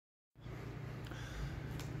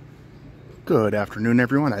Good afternoon,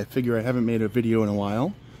 everyone. I figure I haven't made a video in a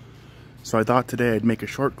while, so I thought today I'd make a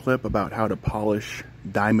short clip about how to polish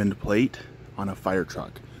diamond plate on a fire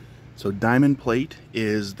truck. So diamond plate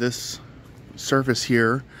is this surface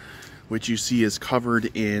here, which you see is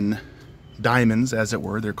covered in diamonds, as it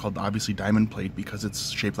were. They're called obviously diamond plate because it's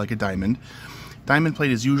shaped like a diamond. Diamond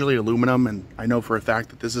plate is usually aluminum, and I know for a fact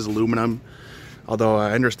that this is aluminum, although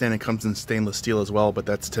I understand it comes in stainless steel as well, but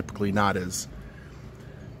that's typically not as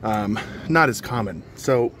common.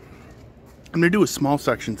 So I'm going to do a small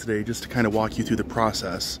section today just to kind of walk you through the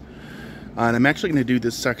process. And I'm actually going to do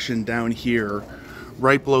this section down here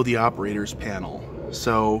right below the operator's panel.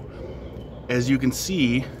 So as you can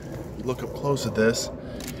see, look up close at this,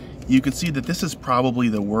 you can see that this is probably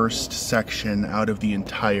the worst section out of the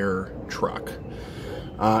entire truck.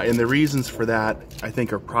 And the reasons for that, I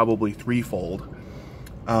think, are probably threefold.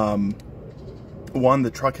 One,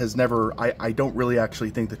 the truck has never, I don't really actually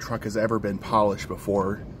think the truck has ever been polished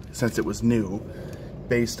before since it was new,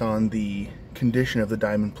 based on the condition of the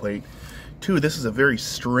diamond plate. Two, this is a very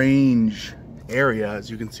strange area.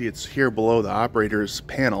 As you can see, it's here below the operator's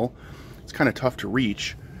panel. It's kind of tough to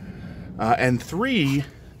reach. And three,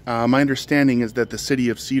 my understanding is that the city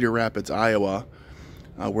of Cedar Rapids, Iowa,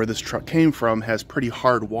 where this truck came from, has pretty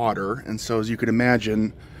hard water, and so as you could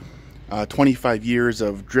imagine, 25 years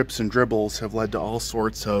of drips and dribbles have led to all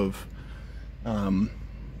sorts of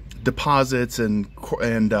deposits and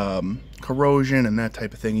corrosion and that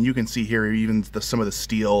type of thing. And you can see here even some of the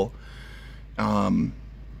steel on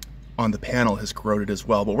the panel has corroded as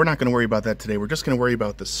well. But we're not going to worry about that today. We're just going to worry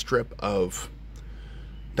about the strip of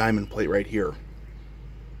diamond plate right here.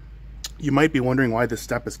 You might be wondering why this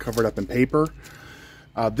step is covered up in paper.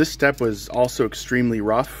 This step was also extremely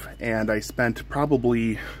rough, and I spent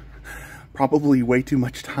probably way too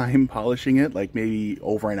much time polishing it, like maybe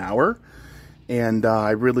over an hour. And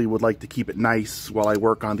I really would like to keep it nice while I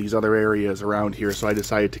work on these other areas around here, so I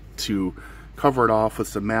decided to cover it off with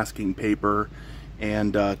some masking paper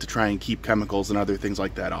and to try and keep chemicals and other things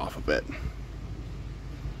like that off of it.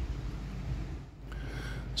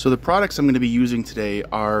 So the products I'm going to be using today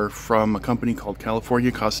are from a company called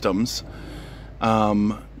California Customs.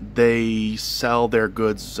 They sell their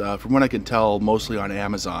goods, from what I can tell, mostly on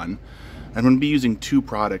Amazon. I'm going to be using two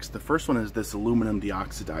products. The first one is this aluminum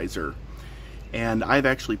deoxidizer. And I've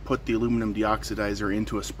actually put the aluminum deoxidizer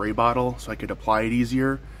into a spray bottle so I could apply it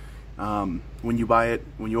easier. When you buy it,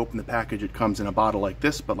 when you open the package, it comes in a bottle like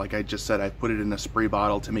this, but like I just said, I put it in a spray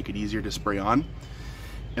bottle to make it easier to spray on.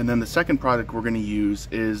 And then the second product we're going to use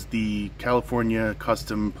is the California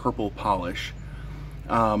Custom Purple Polish.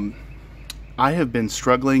 I have been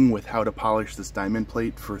struggling with how to polish this diamond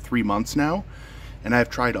plate for 3 months now, and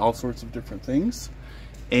I've tried all sorts of different things,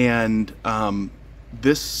 and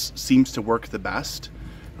this seems to work the best.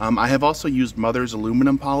 I have also used Mother's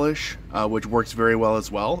aluminum polish, which works very well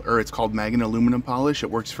as well, or it's called Magna aluminum polish.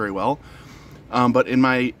 It works very well, but in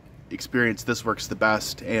my experience, this works the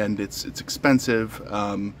best, and it's expensive,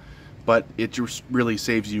 but it just really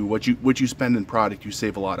saves you what you spend in product. You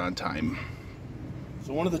save a lot on time.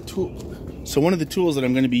 So one of the tools that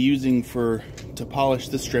I'm going to be using to polish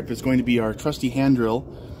this strip is going to be our trusty hand drill,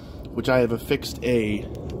 which I have affixed a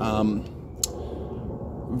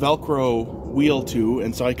Velcro wheel to,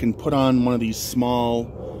 and so I can put on one of these small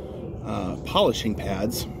polishing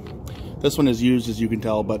pads. This one is used, as you can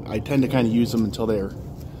tell, but I tend to kind of use them until they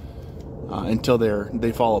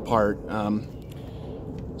fall apart.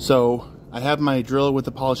 So I have my drill with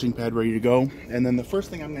the polishing pad ready to go, and then the first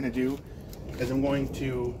thing I'm going to do is I'm going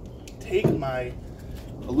to take my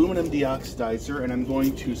aluminum deoxidizer and I'm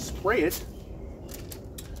going to spray it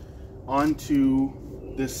onto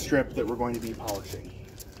this strip that we're going to be polishing.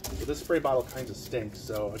 So this spray bottle kind of stinks,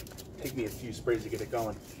 so it'll take me a few sprays to get it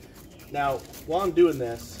going. Now, while I'm doing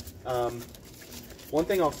this, one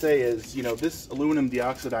thing I'll say is, you know, this aluminum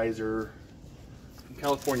deoxidizer from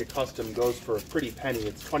California Custom goes for a pretty penny.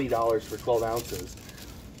 It's $20 for 12 ounces.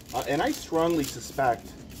 And I strongly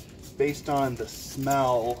suspect, based on the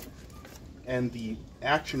smell and the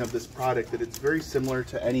action of this product, that it's very similar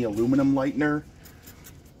to any aluminum lightener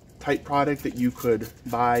type product that you could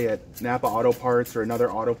buy at Napa Auto Parts or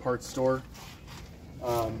another auto parts store.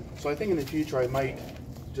 So I think in the future I might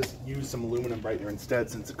just use some aluminum brightener instead,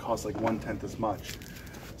 since it costs like 1/10 as much.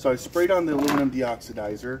 So I sprayed on the aluminum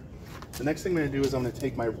deoxidizer. The next thing I'm going to do is I'm going to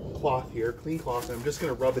take my cloth here, clean cloth, and I'm just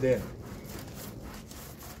going to rub it in.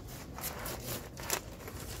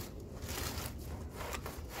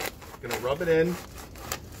 Going to rub it in,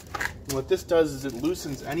 and what this does is it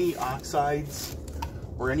loosens any oxides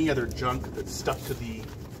or any other junk that's stuck to the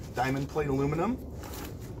diamond plate aluminum.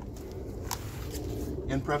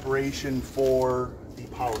 in preparation for the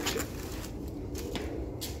polishing.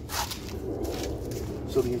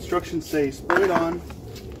 So the instructions say spray it on,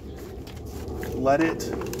 let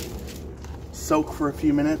it soak for a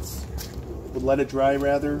few minutes, but let it dry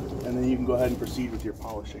rather, and then you can go ahead and proceed with your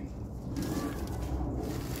polishing.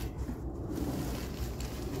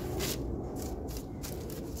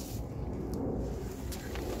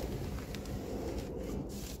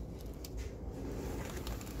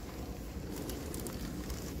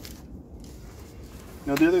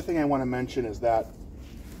 Now the other thing I want to mention is that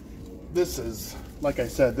this is, like I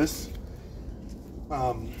said, this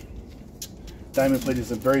diamond plate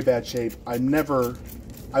is in very bad shape. I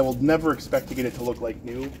will never expect to get it to look like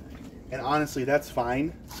new, and honestly that's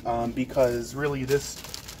fine, because really this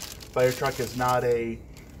fire truck is not a,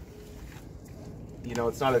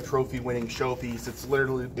 it's not a trophy winning showpiece.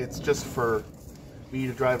 It's just for me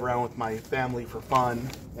to drive around with my family for fun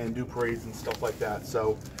and do parades and stuff like that.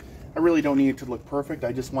 So I really don't need it to look perfect.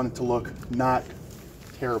 I just want it to look not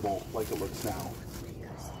terrible like it looks now.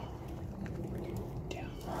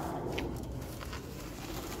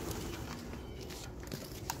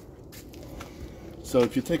 So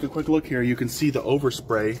if you take a quick look here, you can see the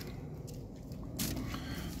overspray.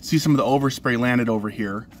 See some of the overspray landed over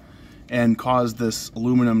here and caused this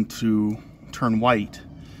aluminum to turn white.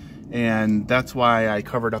 And that's why I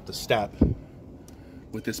covered up the step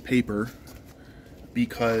with this paper,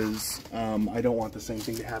 because I don't want the same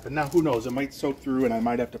thing to happen. Now, who knows, it might soak through and I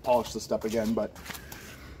might have to polish the step again, but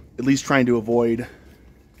at least trying to avoid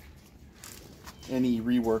any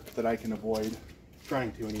rework that I can avoid.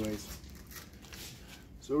 Trying to anyways.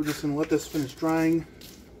 So we're just gonna let this finish drying.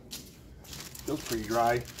 Feels pretty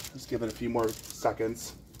dry. Just give it a few more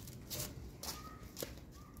seconds.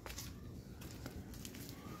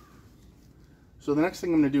 So the next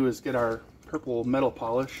thing I'm gonna do is get our purple metal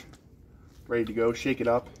polish ready to go. Shake it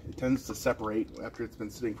up. It tends to separate after it's been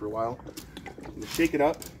sitting for a while. I'm gonna shake it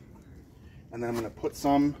up, and then I'm gonna put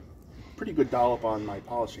some pretty good dollop on my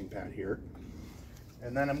polishing pad here.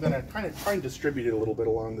 And then I'm gonna try and distribute it a little bit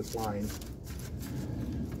along this line.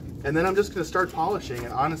 And then I'm just gonna start polishing,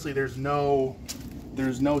 and honestly there's no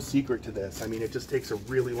secret to this. I mean, it just takes a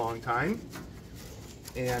really long time.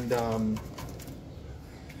 And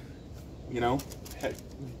heck,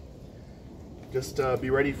 just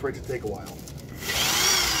be ready for it to take a while.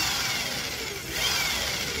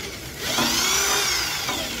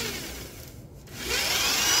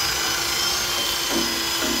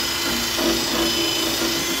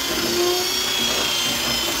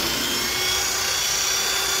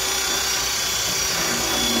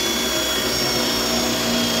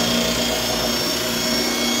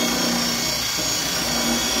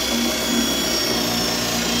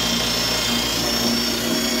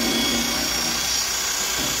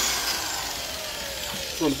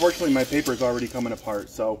 So unfortunately my paper is already coming apart,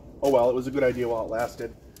 so oh well, it was a good idea while it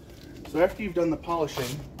lasted. So after you've done the polishing,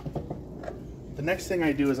 the next thing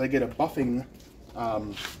I do is I get a buffing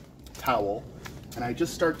towel, and I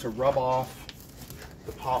just start to rub off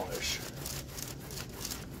the polish.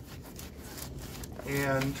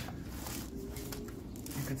 And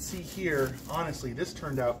you can see here, honestly, this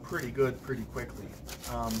turned out pretty good pretty quickly.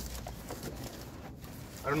 I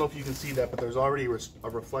don't know if you can see that, but there's already a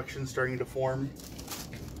reflection starting to form.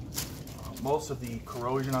 Most of the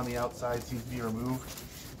corrosion on the outside seems to be removed.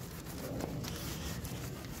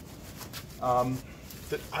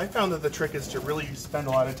 I found that the trick is to really spend a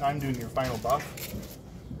lot of time doing your final buff.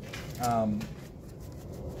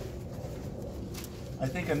 I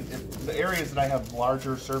think in the areas that I have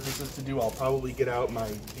larger surfaces to do, I'll probably get out my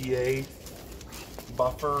VA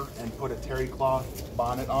buffer and put a terry cloth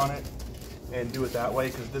bonnet on it and do it that way,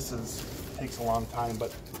 because this takes a long time.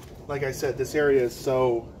 But like I said, this area is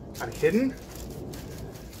so kind of hidden.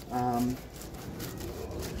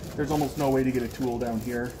 There's almost no way to get a tool down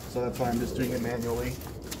here, so that's why I'm just doing it manually.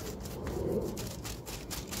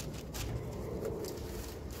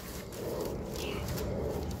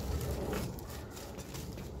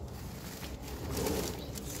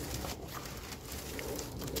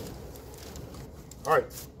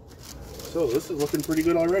 Alright, so this is looking pretty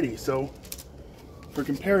good already. So for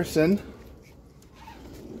comparison,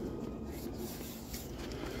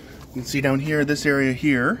 you can see down here, this area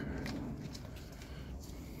here,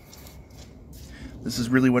 this is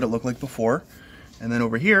really what it looked like before. And then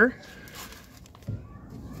over here,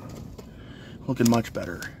 looking much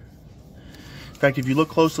better. In fact, if you look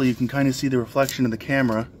closely, you can kind of see the reflection of the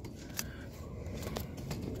camera.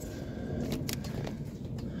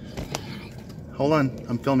 Hold on,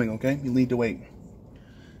 I'm filming, okay? You need to wait.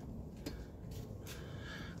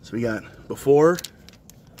 So we got before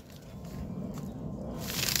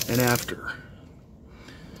and after.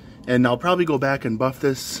 And I'll probably go back and buff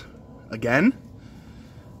this again,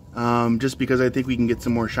 just because I think we can get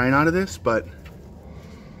some more shine out of this. But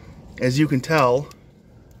as you can tell,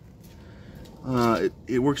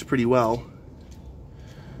 it works pretty well.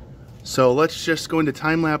 So let's just go into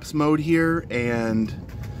time-lapse mode here and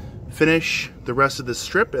finish the rest of this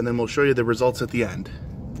strip, and then we'll show you the results at the end.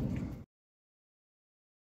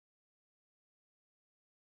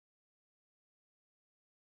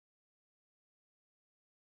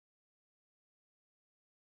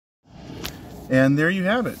 And there you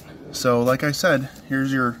have it. So like I said,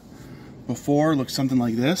 here's your before. Looks something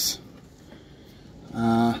like this.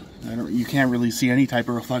 You can't really see any type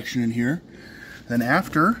of reflection in here. Then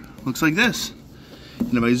after looks like this.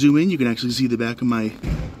 And if I zoom in, you can actually see the back of my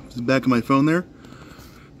phone there,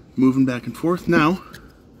 moving back and forth. Now,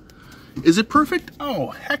 is it perfect?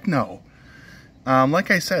 Oh, heck no. Like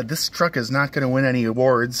I said, this truck is not going to win any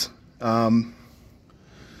awards.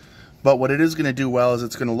 But what it is going to do well is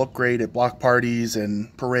it's going to look great at block parties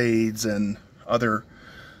and parades and other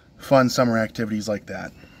fun summer activities like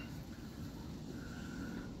that.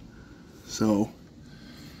 So,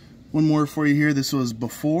 one more for you here. This was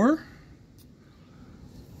before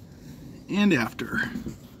and after.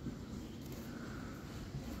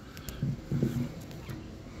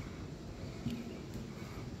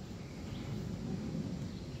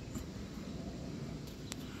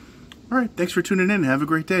 All right, thanks for tuning in. Have a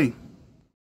great day.